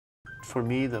for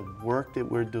me, the work that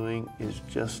we're doing is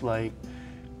just like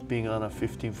being on a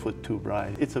 15-foot tube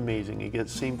ride. It's amazing. You get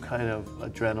the same kind of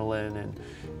adrenaline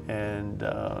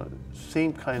and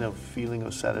same kind of feeling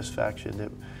of satisfaction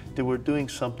that we're doing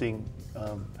something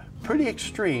pretty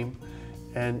extreme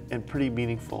and pretty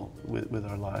meaningful with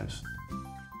our lives.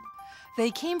 They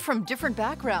came from different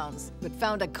backgrounds, but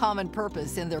found a common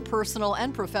purpose in their personal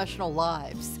and professional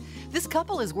lives. This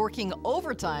couple is working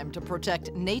overtime to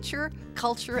protect nature,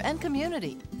 culture, and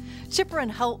community. Chipper and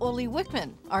Hau'oli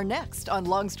Wichman are next on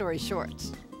Long Story Short.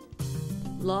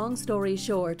 Long Story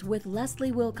Short with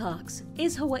Leslie Wilcox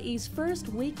is Hawaii's first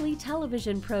weekly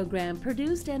television program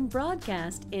produced and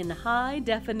broadcast in high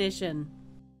definition.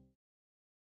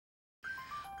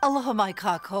 Aloha mai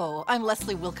kākou, I'm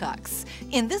Leslie Wilcox.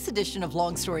 In this edition of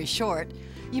Long Story Short,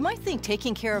 you might think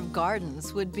taking care of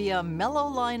gardens would be a mellow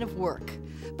line of work.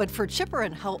 But for Chipper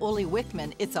and Hau'oli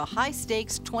Wichman, it's a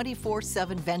high-stakes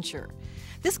 24/7 venture.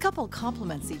 This couple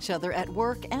complements each other at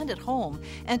work and at home,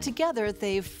 and together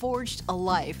they've forged a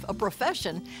life, a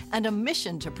profession, and a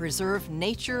mission to preserve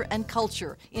nature and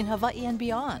culture in Hawaii and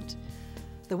beyond.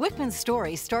 The Wichman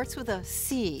story starts with a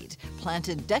seed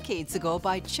planted decades ago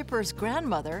by Chipper's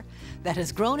grandmother that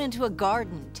has grown into a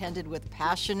garden tended with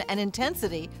passion and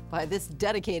intensity by this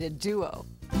dedicated duo.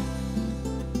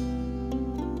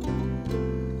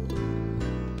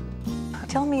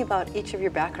 Tell me about each of your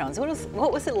backgrounds.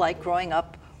 What was it like growing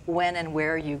up when and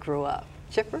where you grew up?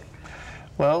 Chipper?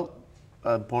 Well,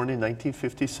 born in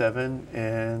 1957,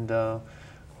 and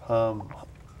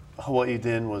Hawaii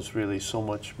then was really so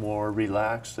much more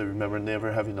relaxed. I remember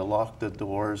never having to lock the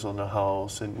doors on the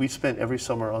house, and we spent every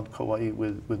summer on Kauai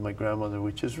with my grandmother,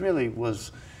 which is really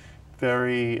was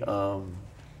very,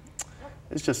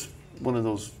 it's just one of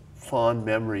those fond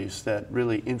memories that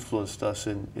really influenced us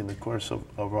in the course of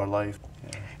our life.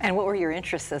 Yeah. And what were your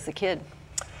interests as a kid?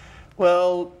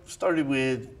 Well, started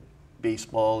with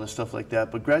baseball and stuff like that,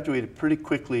 but graduated pretty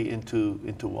quickly into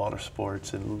water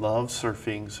sports and loved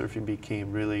surfing. Surfing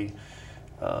became really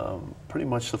pretty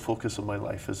much the focus of my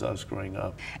life as I was growing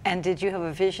up. And did you have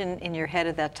a vision in your head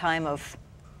at that time of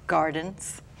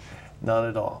gardens? Not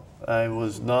at all. I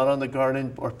was not on the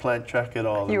garden or plant track at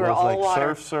all. You were all like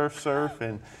water. surf,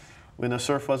 and when the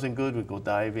surf wasn't good, we'd go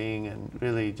diving, and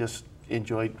really just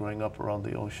enjoyed growing up around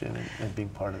the ocean and being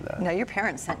part of that. Now, your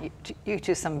parents sent you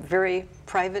to some very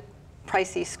private,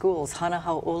 pricey schools, Hana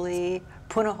Hau'oli,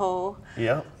 Punahou.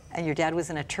 Yeah. And your dad was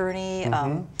an attorney.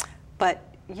 Mm-hmm.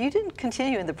 But you didn't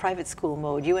continue in the private school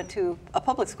mode. You went to a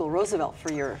public school, Roosevelt,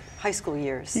 for your high school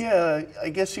years. Yeah, I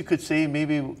guess you could say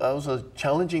maybe I was a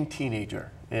challenging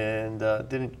teenager and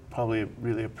didn't probably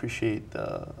really appreciate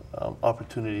the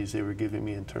opportunities they were giving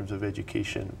me in terms of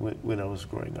education when I was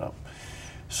growing up.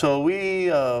 So we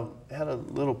had a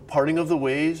little parting of the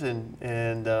ways, and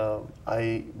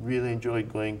I really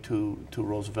enjoyed going to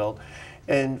Roosevelt.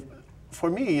 And for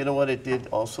me, you know what it did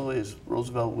also is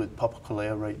Roosevelt with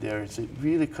Papakolea right there, it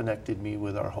really connected me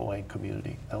with our Hawaiian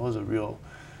community. That was a real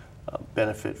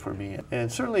benefit for me. And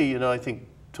certainly, you know, I think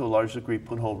to a large degree,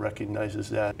 Punahou recognizes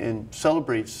that and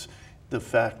celebrates the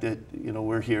fact that, you know,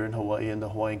 we're here in Hawaii and the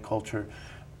Hawaiian culture.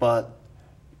 But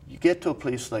you get to a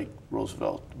place like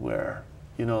Roosevelt where,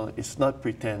 you know, it's not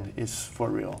pretend, it's for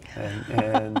real.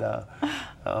 And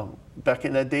back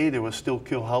in that day, there was still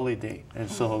Kauai Day. And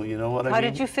so, you know what I mean? How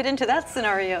did you fit into that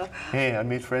scenario? Hey, I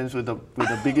made friends with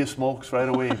the biggest smokes right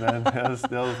away, man. That was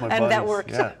my buddies. And that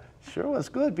worked. Yeah, sure was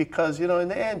good because, you know, in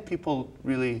the end, people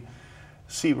really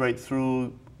see right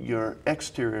through your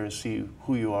exterior and see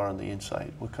who you are on the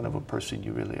inside, what kind of a person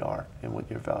you really are and what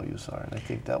your values are. And I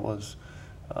think that was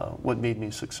what made me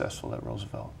successful at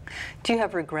Roosevelt. Do you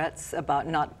have regrets about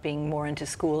not being more into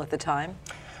school at the time?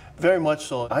 Very much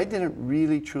so. I didn't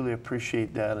really truly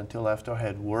appreciate that until after I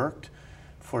had worked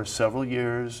for several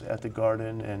years at the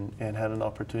garden and had an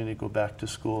opportunity to go back to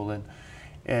school.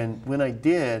 And when I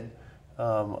did,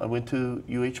 I went to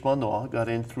UH Manoa, got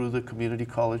in through the community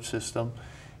college system,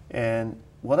 and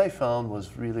what I found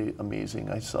was really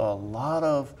amazing. I saw a lot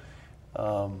of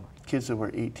kids that were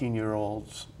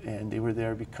 18-year-olds, and they were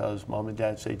there because mom and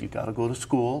dad said, you got to go to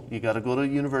school, you got to go to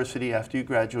university after you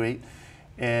graduate,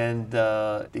 and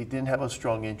they didn't have a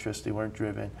strong interest, they weren't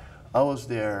driven. I was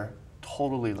there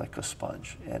totally like a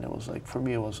sponge, and it was like, for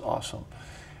me, it was awesome.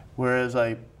 Whereas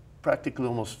I practically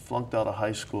almost flunked out of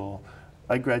high school.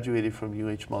 I graduated from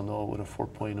UH Manoa with a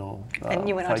 4.0. And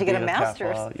you went on to get a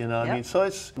master's. You know, I mean, so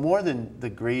it's more than the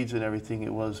grades and everything.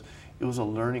 It was a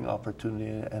learning opportunity,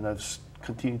 and I've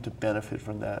continued to benefit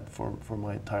from that for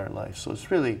my entire life. So it's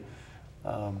really,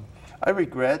 I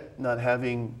regret not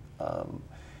having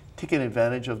taken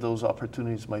advantage of those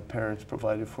opportunities my parents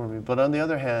provided for me. But on the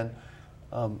other hand,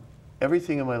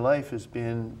 everything in my life has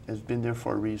been there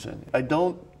for a reason. I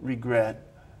don't regret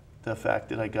the fact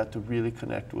that I got to really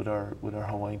connect with our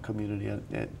Hawaiian community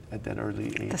at that early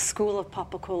age. The School of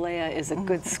Papakolea is a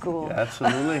good school. Yeah,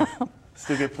 absolutely.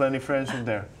 Still get plenty of friends from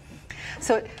there.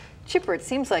 So, Chipper, it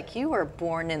seems like you were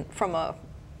born from a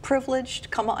privileged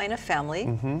Kama'aina family,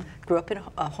 grew up in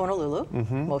Honolulu,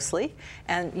 mostly,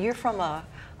 and you're from a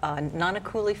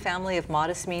Nanakuli family of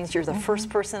modest means. You're the first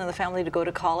person in the family to go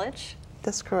to college?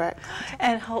 That's correct.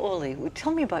 And Hau'oli,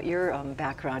 tell me about your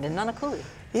background in Nanakuli.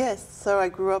 Yes, so I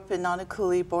grew up in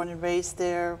Nanakuli, born and raised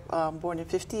there, born in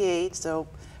 '58, so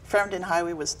Farmington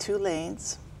Highway was 2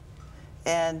 lanes,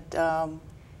 and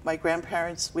my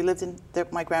grandparents, we lived in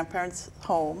my grandparents'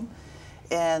 home,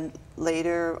 and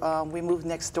later we moved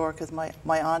next door because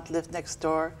my aunt lived next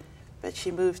door, but she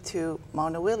moved to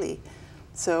Maunawili.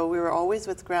 So we were always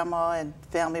with Grandma, and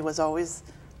family was always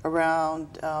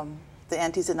around. The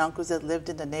aunties and uncles that lived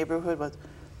in the neighborhood,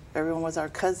 everyone was our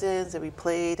cousins, and we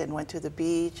played and went to the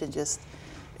beach and just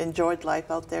enjoyed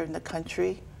life out there in the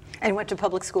country. And went to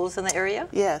public schools in the area?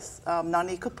 Yes,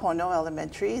 Nani Kapono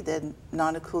Elementary, then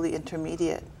Nanakuli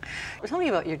Intermediate. Tell me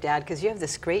about your dad, because you have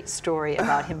this great story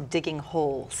about him digging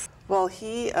holes. Well,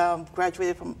 he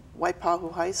graduated from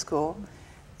Waipahu High School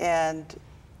and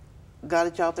got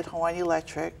a job at Hawaiian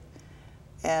Electric,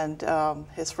 and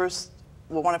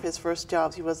one of his first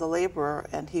jobs, he was a laborer,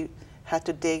 and he had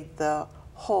to dig the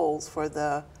holes for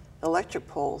the electric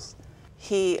poles.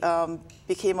 He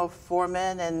became a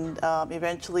foreman and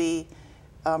eventually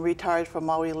retired from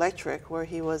Maui Electric, where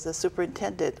he was a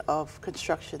superintendent of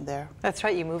construction there. That's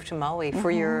right, you moved to Maui for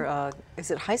your,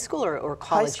 is it high school or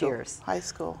college years? High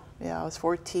school, yeah, I was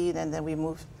 14, and then we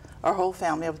moved, our whole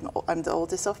family, I'm the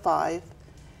oldest of 5,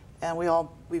 and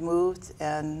we moved,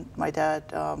 and my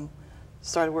dad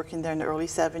started working there in the early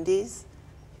 70s.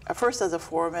 At first as a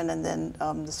foreman, and then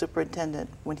the superintendent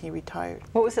when he retired.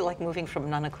 What was it like moving from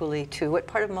Nanakuli to what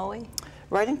part of Maui?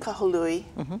 Right in Kahului.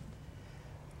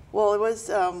 Well, it was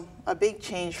a big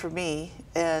change for me,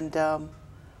 and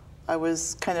I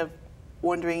was kind of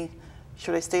wondering,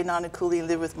 should I stay in Nanakuli and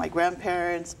live with my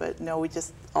grandparents? But no, we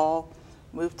just all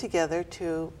moved together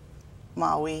to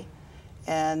Maui,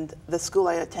 and the school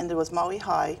I attended was Maui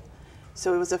High,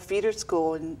 so it was a feeder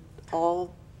school, and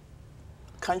all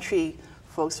country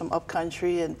folks from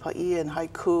upcountry and Pa'i and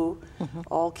Haiku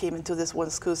all came into this one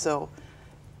school, so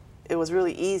it was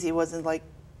really easy. It wasn't like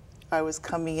I was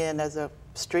coming in as a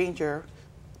stranger.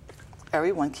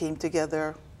 Everyone came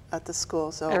together at the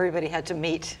school, so everybody had to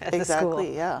meet at the school.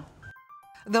 Exactly, yeah.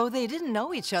 Though they didn't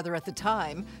know each other at the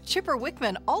time, Chipper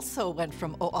Wichman also went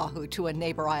from Oahu to a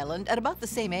neighbor island at about the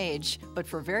same age, but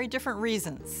for very different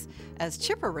reasons. As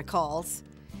Chipper recalls,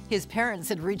 his parents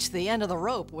had reached the end of the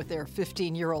rope with their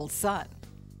 15-year-old son.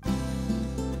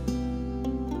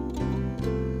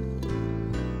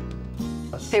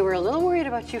 They were a little worried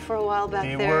about you for a while back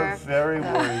there. They were very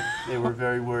worried. They were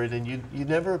very worried, and you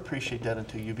never appreciate that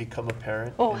until you become a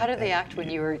parent. Oh, how did they act when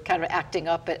you were kind of acting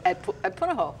up at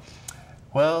Punahou?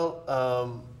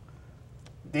 Well,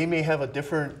 they may have a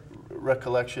different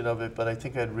recollection of it, but I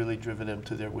think I'd really driven them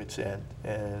to their wits' end.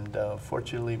 And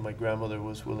fortunately, my grandmother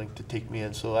was willing to take me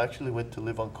in. So I actually went to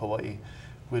live on Kauai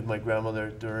with my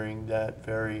grandmother during that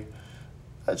very,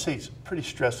 I'd say it's a pretty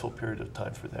stressful period of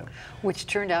time for them. Which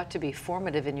turned out to be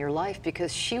formative in your life,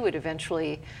 because she would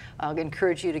eventually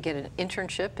encourage you to get an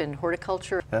internship in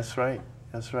horticulture. That's right.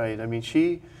 That's right. I mean,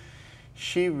 she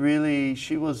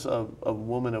was a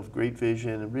woman of great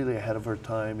vision and really ahead of her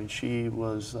time, and she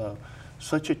was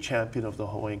such a champion of the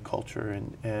Hawaiian culture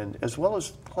and as well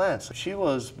as plants. She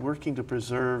was working to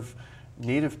preserve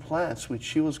native plants, which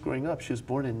she was growing up. She was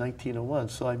born in 1901,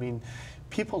 so I mean,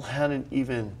 people hadn't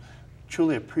even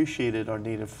truly appreciated our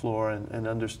native flora and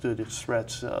understood its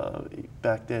threats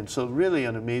back then. So really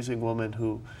an amazing woman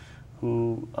who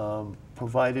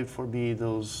provided for me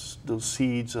those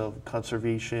seeds of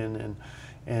conservation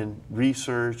and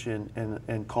research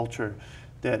and culture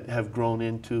that have grown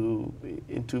into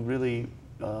really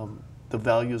the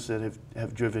values that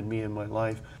have driven me in my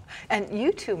life. And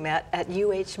you two met at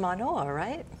UH Manoa,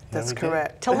 right? That's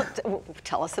correct.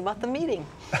 Tell us about the meeting.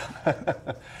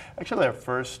 Actually, our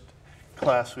first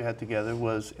class we had together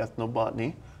was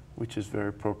ethnobotany, which is very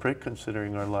appropriate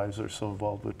considering our lives are so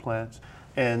involved with plants.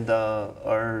 And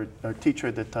our teacher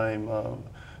at the time,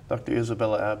 Dr.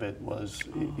 Isabella Abbott,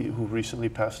 who recently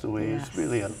passed away, is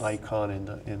really an icon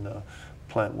in the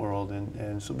plant world.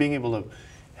 And so being able to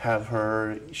have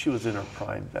her, she was in her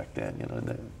prime back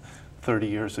then, 30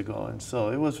 years ago. And so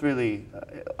it was really,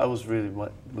 I was really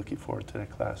looking forward to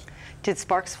that class. Did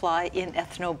sparks fly in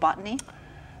ethnobotany?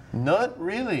 Not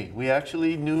really. We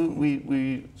actually knew,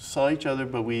 we saw each other,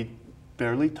 but we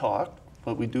barely talked.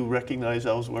 But we do recognize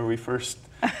that was where we first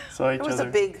saw each other. It was a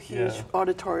big, huge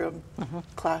auditorium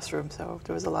classroom, so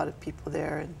there was a lot of people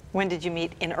there. And when did you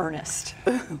meet in earnest?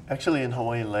 Actually in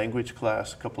Hawaiian language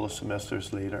class a couple of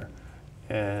semesters later.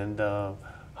 And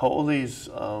Hau'oli's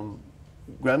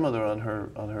grandmother on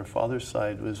her father's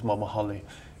side was Mamahale.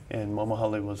 And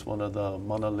Mamahale was one of the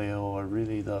manaleo, or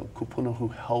really the kupuna, who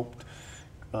helped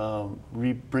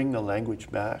bring the language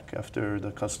back after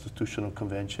the Constitutional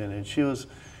Convention. And she was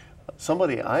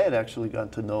somebody I had actually gotten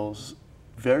to know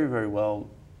very, very well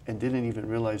and didn't even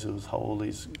realize it was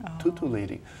Hau'oli's tutu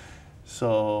lady.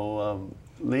 So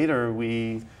later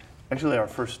actually our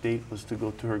first date was to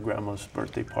go to her grandma's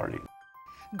birthday party.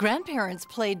 Grandparents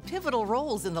played pivotal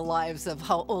roles in the lives of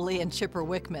Hau'oli and Chipper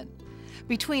Wichman.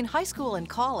 Between high school and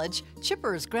college,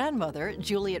 Chipper's grandmother,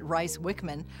 Juliet Rice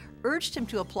Wichman, urged him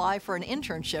to apply for an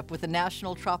internship with the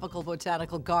National Tropical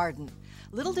Botanical Garden.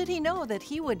 Little did he know that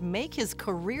he would make his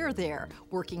career there,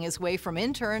 working his way from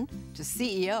intern to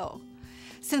CEO.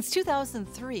 Since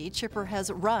 2003, Chipper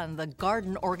has run the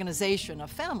Garden Organization, a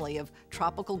family of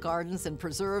tropical gardens and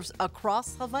preserves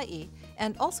across Hawaii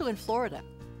and also in Florida.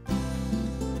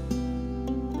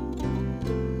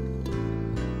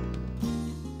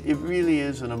 It really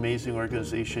is an amazing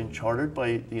organization chartered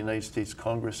by the United States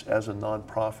Congress as a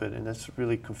nonprofit, and that's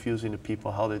really confusing to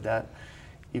people. How did that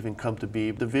even come to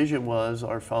be? The vision was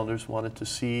our founders wanted to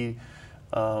see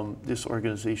this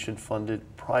organization funded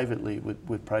privately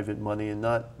with private money and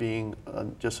not being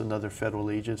just another federal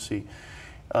agency.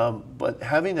 But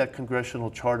having that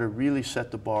congressional charter really set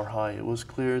the bar high. It was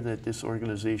clear that this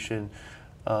organization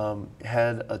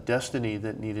had a destiny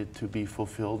that needed to be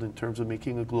fulfilled in terms of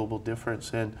making a global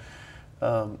difference. And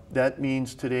that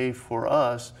means today for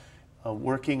us,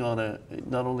 working on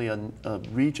not only on a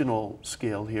regional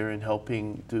scale here and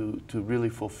helping to really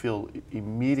fulfill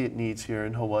immediate needs here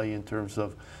in Hawaii in terms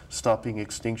of stopping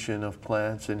extinction of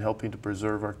plants and helping to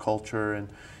preserve our culture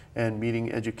and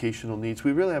meeting educational needs.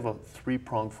 We really have a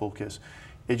three-pronged focus: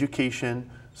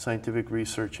 education, scientific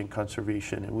research, and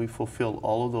conservation. And we fulfill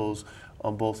all of those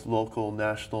on both local,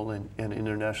 national, and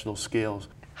international scales.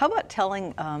 How about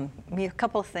telling me a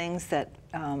couple of things that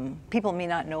people may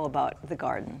not know about the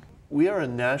garden? We are a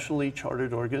nationally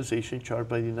chartered organization, chartered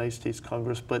by the United States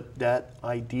Congress, but that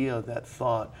idea, that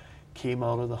thought, came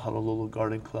out of the Honolulu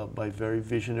Garden Club by very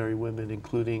visionary women,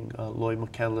 including Lloyd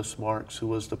McCandless Marks, who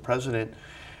was the president.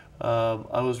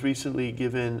 I was recently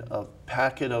given a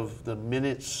packet of the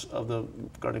minutes of the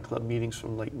Garden Club meetings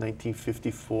from like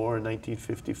 1954 and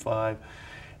 1955,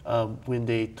 when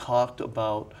they talked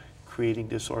about creating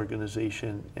this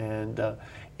organization. And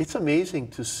it's amazing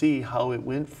to see how it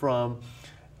went from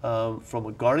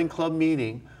a Garden Club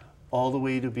meeting all the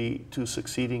way to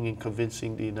succeeding in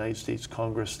convincing the United States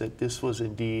Congress that this was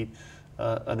indeed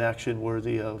an action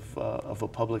worthy of a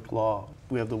public law.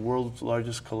 We have the world's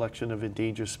largest collection of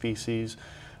endangered species,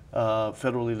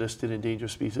 federally listed endangered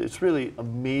species. It's really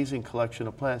amazing collection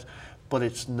of plants, but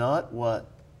it's not what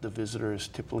the visitor is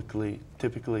typically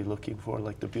looking for,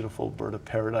 like the beautiful bird of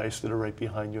paradise that are right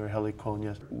behind you, or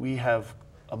heliconias. We have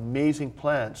amazing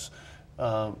plants,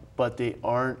 but they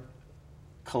aren't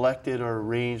collected or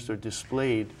arranged or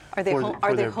displayed. Are they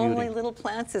homely beauty. little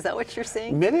plants? Is that what you're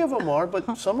saying? Many of them are,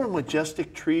 but some are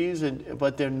majestic trees,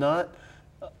 but they're not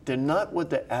what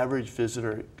the average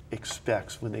visitor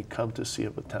expects when they come to see a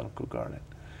botanical garden.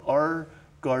 Our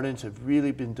gardens have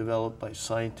really been developed by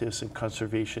scientists and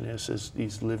conservationists as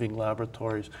these living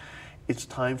laboratories. It's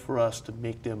time for us to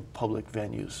make them public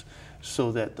venues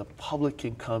so that the public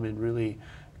can come and really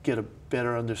get a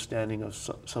better understanding of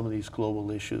some of these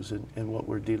global issues and what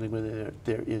we're dealing with.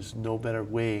 There is no better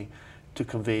way to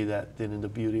convey that than in the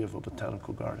beauty of a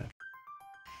botanical garden.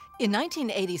 In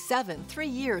 1987, 3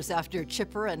 years after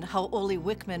Chipper and Hau'oli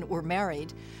Wichman were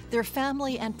married, their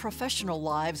family and professional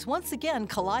lives once again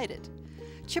collided.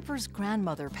 Chipper's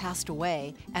grandmother passed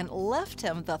away and left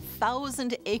him the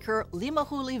 1,000-acre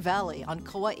Limahuli Valley on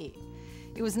Kauai.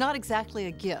 It was not exactly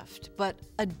a gift, but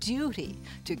a duty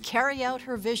to carry out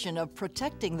her vision of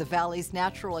protecting the valley's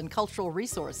natural and cultural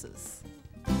resources.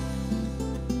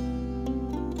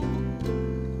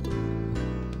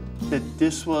 That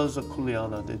this was a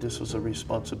kuleana, that this was a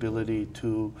responsibility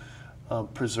to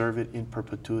preserve it in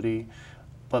perpetuity.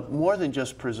 But more than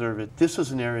just preserve it, this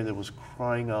was an area that was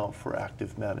crying out for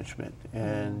active management.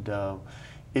 And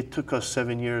it took us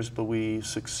 7 years, but we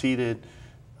succeeded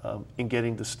in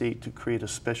getting the state to create a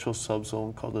special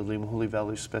subzone called the Limahuli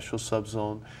Valley Special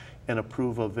Subzone and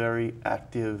approve a very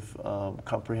active,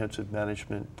 comprehensive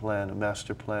management plan, a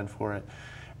master plan for it.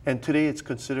 And today it's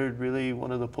considered really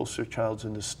one of the poster childs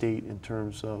in the state in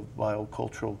terms of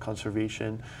biocultural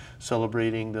conservation,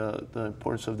 celebrating the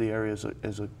importance of the area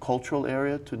as a cultural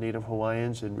area to Native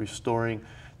Hawaiians and restoring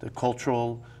the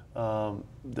cultural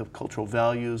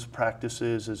values,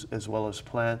 practices, as well as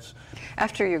plants.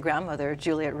 After your grandmother,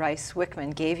 Juliet Rice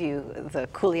Wichman, gave you the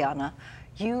kuleana,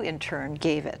 you in turn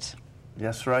gave it.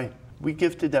 That's right. We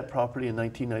gifted that property in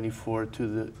 1994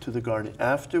 to the garden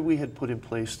after we had put in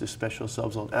place the special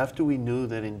subzone, after we knew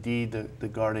that indeed the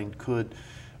garden could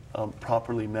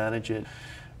properly manage it.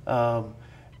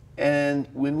 And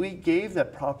when we gave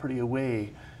that property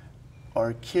away,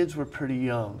 our kids were pretty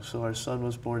young. So our son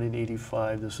was born in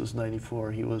 '85, this was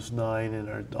 '94, he was 9, and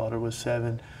our daughter was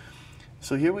 7.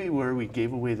 So here we were, we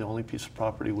gave away the only piece of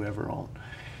property we ever owned.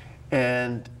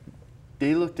 And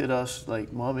they looked at us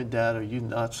like, Mom and Dad, are you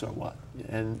nuts or what?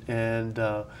 And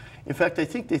in fact, I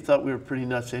think they thought we were pretty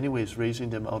nuts anyways,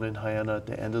 raising them out in Haiana at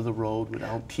the end of the road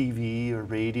without TV or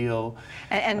radio.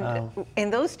 And in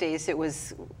those days, it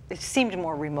seemed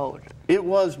more remote. It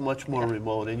was much more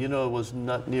remote, and you know, it was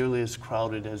not nearly as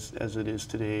crowded as it is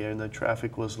today, and the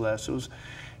traffic was less. It was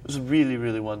really,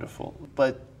 really wonderful.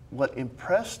 But what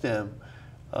impressed them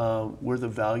were the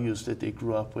values that they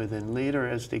grew up with, and later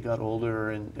as they got older,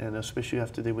 and especially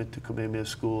after they went to Kamehameha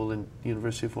School and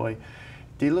University of Hawaii,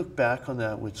 they look back on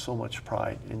that with so much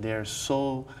pride, and they're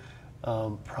so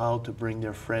proud to bring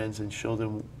their friends and show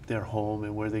them their home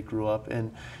and where they grew up,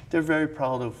 and they're very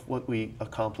proud of what we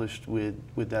accomplished with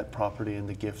that property and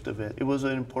the gift of it. It was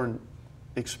an important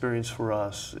experience for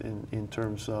us in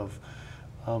terms of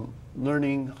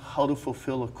learning how to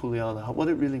fulfill a kuleana, what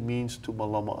it really means to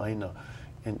malama aina,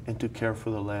 and to care for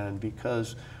the land,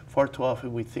 because far too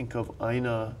often we think of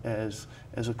aina as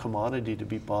a commodity to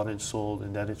be bought and sold,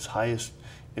 and that its highest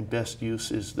and best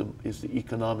use is the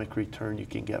economic return you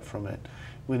can get from it,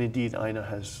 when indeed aina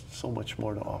has so much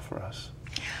more to offer us.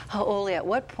 Hau'oli, at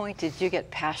what point did you get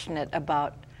passionate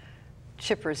about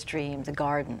Chipper's dream, the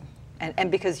garden? And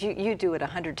because you do it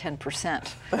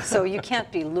 110%, so you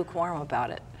can't be lukewarm about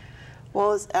it.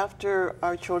 Well, it's after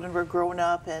our children were grown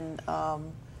up, and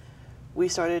we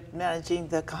started managing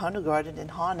the Kahului garden in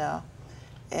Hana,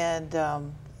 and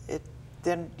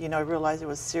then I realized it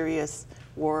was serious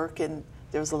work, and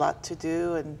there was a lot to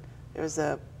do, and there was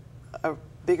a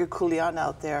bigger kuleana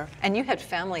out there. And you had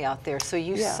family out there, so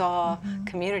you saw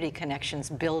community connections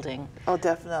building. Oh,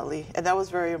 definitely. And that was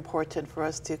very important for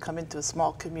us to come into a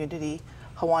small community,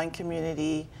 Hawaiian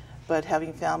community, but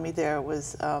having family there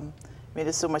was made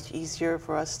it so much easier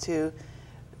for us to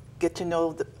get to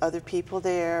know the other people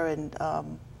there and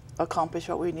accomplish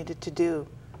what we needed to do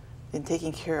in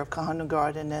taking care of Kahului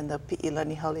Garden and the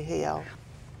Pi'ilani Hale Heiau.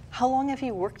 How long have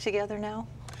you worked together now?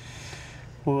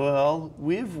 Well,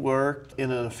 we've worked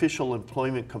in an official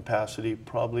employment capacity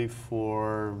probably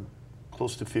for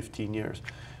close to 15 years.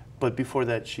 But before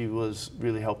that, she was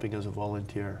really helping as a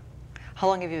volunteer. How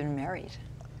long have you been married?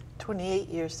 28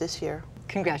 years this year.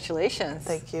 Congratulations.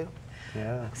 Thank you.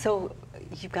 Yeah. So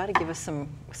you've got to give us some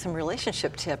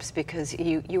relationship tips, because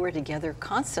you were together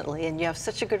constantly and you have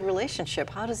such a good relationship.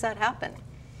 How does that happen?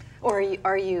 Or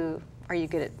are you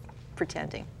good at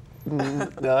pretending? No,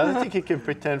 I don't think he can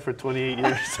pretend for 28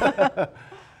 years.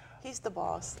 He's the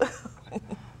boss.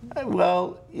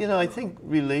 Well, I think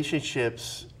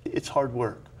relationships, it's hard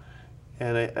work.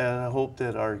 And I hope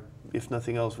that if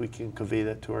nothing else, we can convey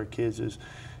that to our kids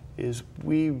is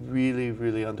we really,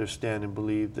 really understand and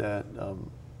believe that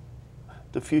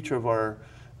the future of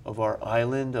our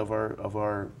island, of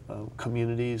our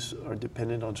communities are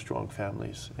dependent on strong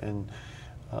families. And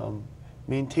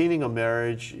maintaining a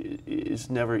marriage is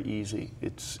never easy.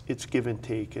 It's give and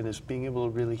take, and it's being able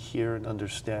to really hear and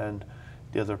understand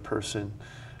the other person.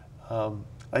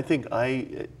 I think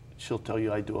she'll tell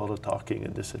you I do all the talking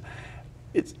and this.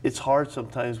 It's hard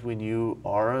sometimes when you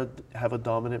have a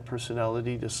dominant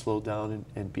personality to slow down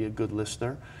and be a good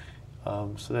listener.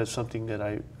 So that's something that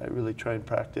I really try and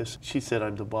practice. She said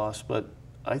I'm the boss, but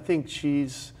I think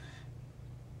she's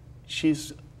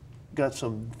got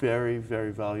some very,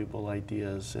 very valuable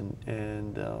ideas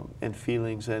and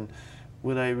feelings. And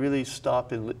when I really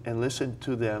stop and listen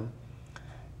to them,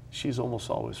 she's almost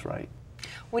always right.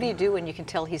 What do you do when you can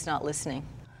tell he's not listening?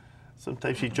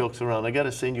 Sometimes she jokes around, I got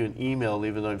to send you an email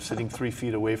even though I'm sitting 3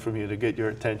 feet away from you to get your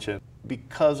attention.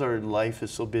 Because our life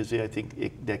is so busy, I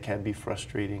think that can be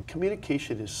frustrating.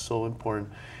 Communication is so important,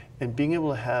 and being able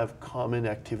to have common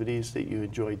activities that you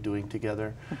enjoy doing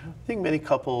together. I think many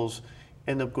couples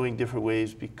end up going different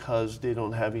ways because they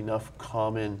don't have enough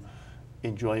common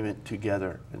enjoyment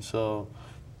together. And so,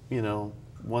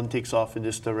 one takes off in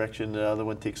this direction, the other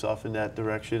one takes off in that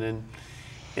direction, and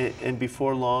And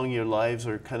before long, your lives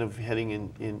are kind of heading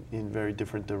in very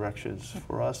different directions.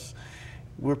 For us,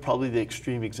 we're probably the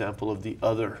extreme example of the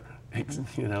other,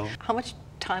 you know. How much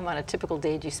time on a typical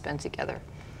day do you spend together?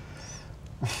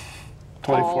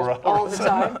 24 hours. All the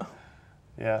time?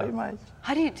 Yeah. Pretty much.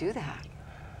 How do you do that?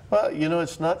 Well, you know,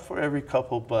 it's not for every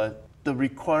couple, but the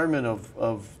requirement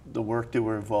of the work that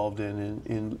we're involved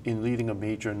in leading a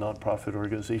major nonprofit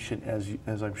organization,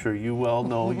 as I'm sure you well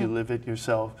know, you live it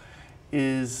yourself,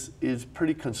 is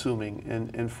pretty consuming.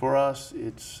 And for us,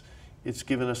 it's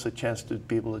given us a chance to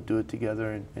be able to do it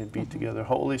together and be together.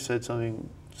 Hau'oli said something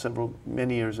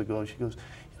many years ago. She goes,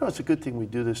 you know, it's a good thing we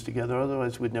do this together,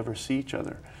 otherwise we'd never see each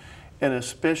other. And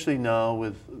especially now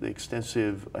with the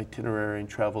extensive itinerary and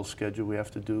travel schedule we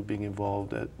have to do, being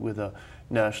involved with a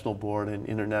national board and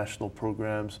international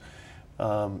programs,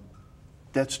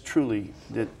 that's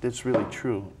really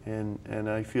true. And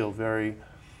I feel very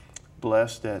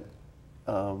blessed that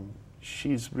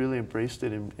she's really embraced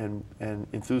it and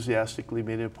enthusiastically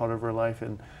made it a part of her life.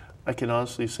 And I can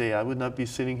honestly say I would not be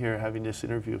sitting here having this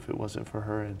interview if it wasn't for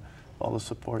her and all the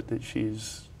support that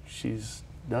she's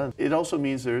done. It also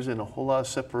means there isn't a whole lot of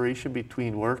separation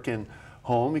between work and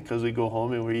home, because we go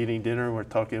home and we're eating dinner and we're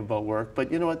talking about work.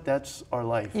 But you know what? That's our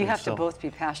life. You have to both be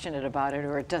passionate about it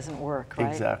or it doesn't work,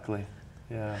 right? Exactly.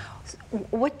 Yeah. So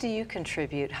what do you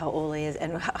contribute, Hau'oli,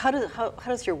 and how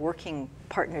does your working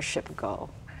partnership go?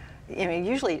 I mean,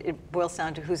 usually it boils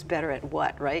down to who's better at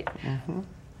what, right? Mm-hmm.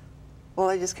 Well,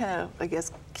 I just kind of, I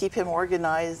guess, keep him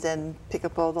organized and pick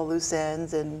up all the loose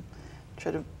ends and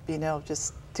try to, you know,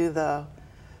 just do the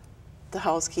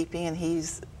housekeeping, and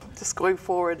he's just going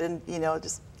forward and, you know,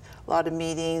 just a lot of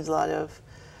meetings, a lot of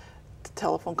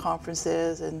telephone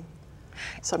conferences, and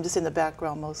so I'm just in the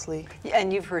background mostly. Yeah,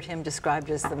 and you've heard him described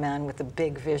as the man with the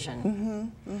big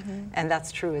vision. And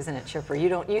that's true, isn't it, Chipper?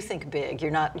 You think big. You're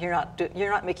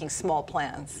not making small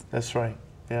plans. That's right.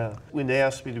 Yeah. When they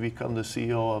asked me to become the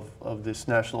CEO of this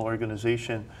national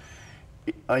organization,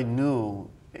 I knew,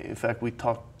 in fact, we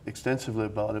talked extensively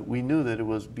about it, we knew that it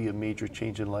would be a major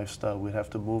change in lifestyle. We'd have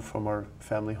to move from our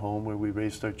family home where we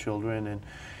raised our children, and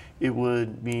it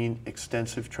would mean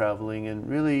extensive traveling and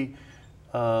really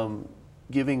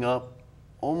giving up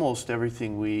almost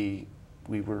everything we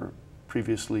were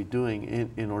previously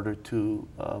doing in order to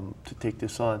take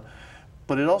this on.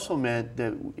 But it also meant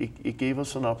that it gave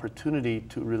us an opportunity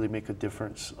to really make a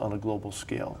difference on a global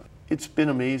scale. It's been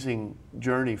an amazing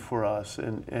journey for us,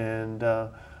 and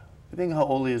I think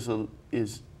Hau'oli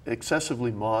is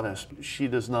excessively modest. She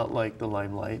does not like the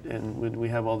limelight, and when we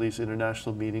have all these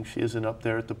international meetings, she isn't up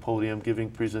there at the podium giving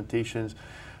presentations,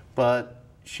 but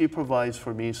she provides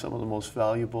for me some of the most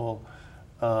valuable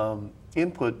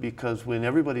input, because when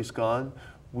everybody's gone,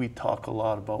 we talk a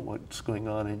lot about what's going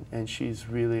on, and she's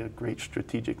really a great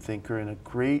strategic thinker and a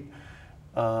great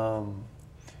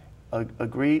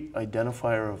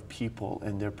identifier of people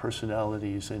and their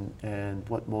personalities and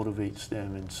what motivates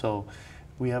them. And so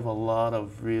we have a lot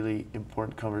of really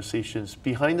important conversations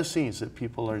behind the scenes that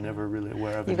people are never really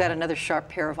aware of. You've got another sharp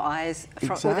pair of eyes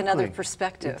with another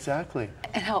perspective. Exactly.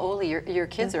 And Hau'oli, your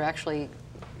kids are actually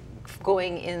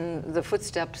going in the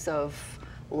footsteps of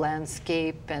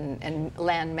landscape and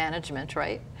land management,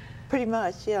 right? Pretty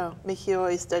much, yeah.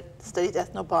 Mikio studied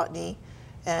ethnobotany,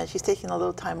 and she's taking a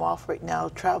little time off right now,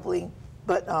 traveling,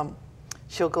 but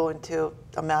she'll go into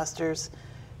a master's,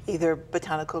 either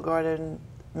botanical garden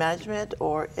management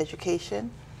or education.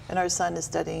 And our son is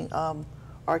studying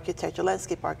architecture,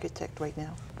 landscape architect right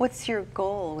now. What's your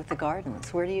goal with the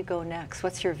gardens? Where do you go next?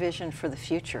 What's your vision for the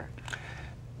future?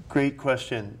 Great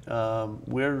question.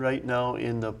 We're right now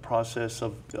in the process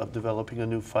of developing a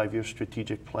new 5-year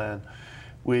strategic plan,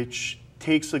 which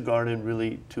takes the garden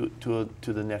really to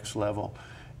the next level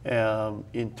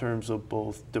in terms of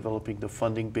both developing the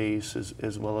funding base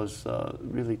as well as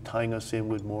really tying us in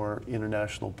with more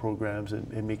international programs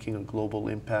and making a global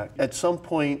impact. At some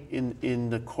point in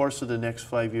the course of the next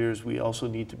 5 years, we also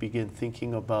need to begin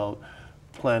thinking about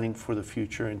planning for the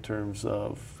future in terms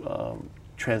of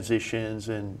transitions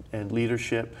and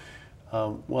leadership.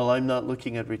 While I'm not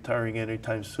looking at retiring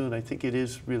anytime soon, I think it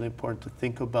is really important to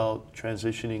think about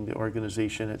transitioning the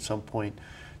organization at some point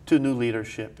to new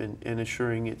leadership and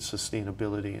ensuring its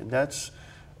sustainability. And that's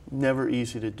never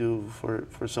easy to do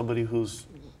for somebody who's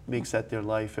makes that their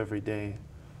life every day.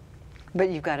 But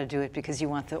you've got to do it because you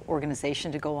want the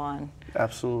organization to go on.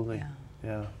 Absolutely,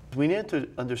 yeah. We need to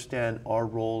understand our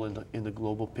role in the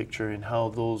global picture and how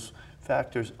those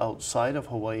factors outside of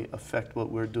Hawaii affect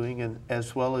what we're doing, and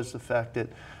as well as the fact that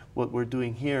what we're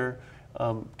doing here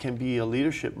can be a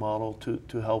leadership model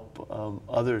to help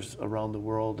others around the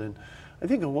world. And I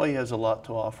think Hawaii has a lot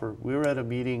to offer. We were at a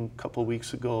meeting a couple of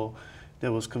weeks ago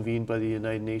that was convened by the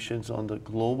United Nations on the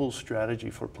global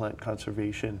strategy for plant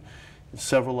conservation. And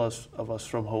several of us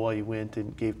from Hawaii went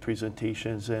and gave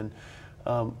presentations, and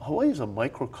Hawaii is a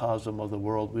microcosm of the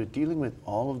world. We're dealing with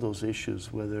all of those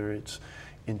issues, whether it's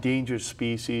endangered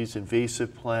species,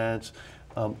 invasive plants,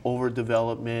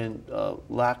 overdevelopment,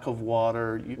 lack of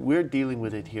water. We're dealing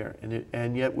with it here,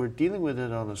 and yet we're dealing with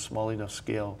it on a small enough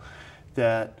scale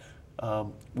that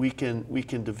we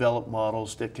can develop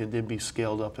models that can then be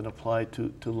scaled up and applied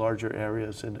to larger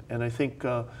areas. And I think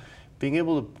being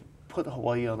able to put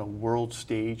Hawaii on a world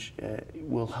stage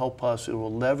will help us. It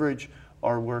will leverage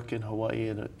our work in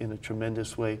Hawaii in a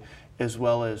tremendous way, as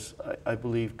well as, I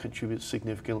believe, contribute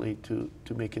significantly to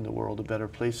making the world a better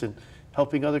place and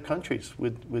helping other countries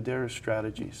with their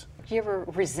strategies. Do you ever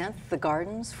resent the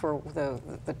gardens for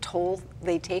the toll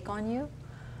they take on you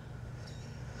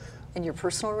in your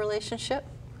personal relationship?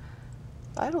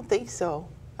 I don't think so.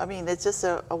 I mean, it's just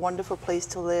a wonderful place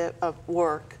to live,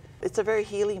 work. It's a very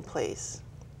healing place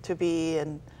to be,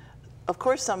 and of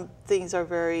course some things are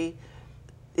very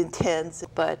intense,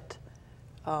 but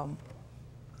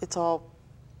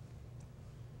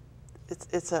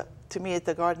to me,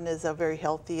 the garden is a very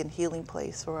healthy and healing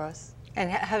place for us. And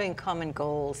having common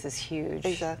goals is huge.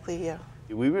 Exactly, yeah.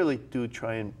 We really do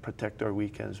try and protect our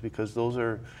weekends, because those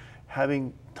are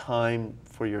having time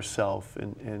for yourself,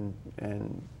 and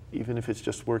even if it's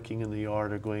just working in the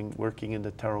yard or working in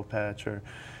the taro patch or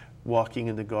walking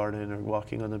in the garden or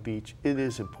walking on the beach, it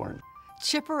is important.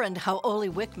 Chipper and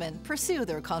Hau'oli Wichman pursue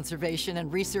their conservation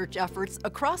and research efforts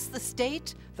across the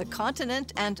state, the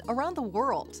continent, and around the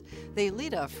world. They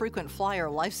lead a frequent flyer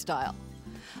lifestyle.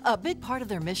 A big part of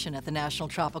their mission at the National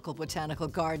Tropical Botanical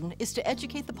Garden is to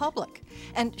educate the public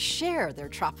and share their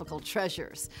tropical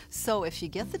treasures. So if you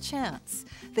get the chance,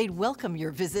 they'd welcome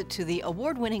your visit to the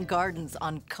award-winning gardens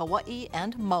on Kauai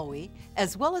and Maui,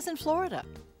 as well as in Florida.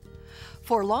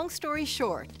 For Long Story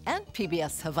Short and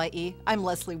PBS Hawaii, I'm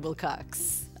Leslie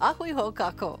Wilcox. Ahui ho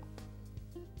kako.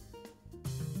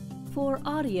 For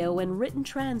audio and written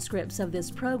transcripts of this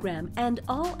program and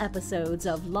all episodes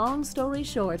of Long Story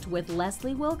Short with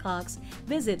Leslie Wilcox,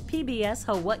 visit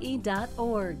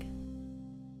pbshawaii.org.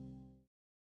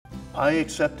 I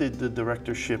accepted the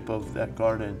directorship of that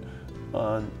garden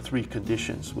on 3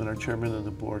 conditions. When our chairman of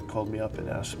the board called me up and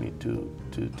asked me to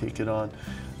take it on,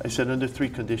 I said under 3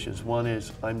 conditions. One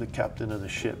is I'm the captain of the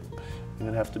ship. I'm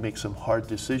going to have to make some hard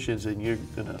decisions, and you're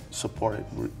going to support it.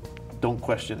 Don't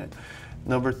question it.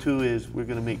 Number 2 is we're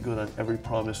going to make good on every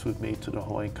promise we've made to the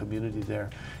Hawaiian community there.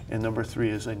 And number 3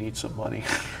 is I need some money.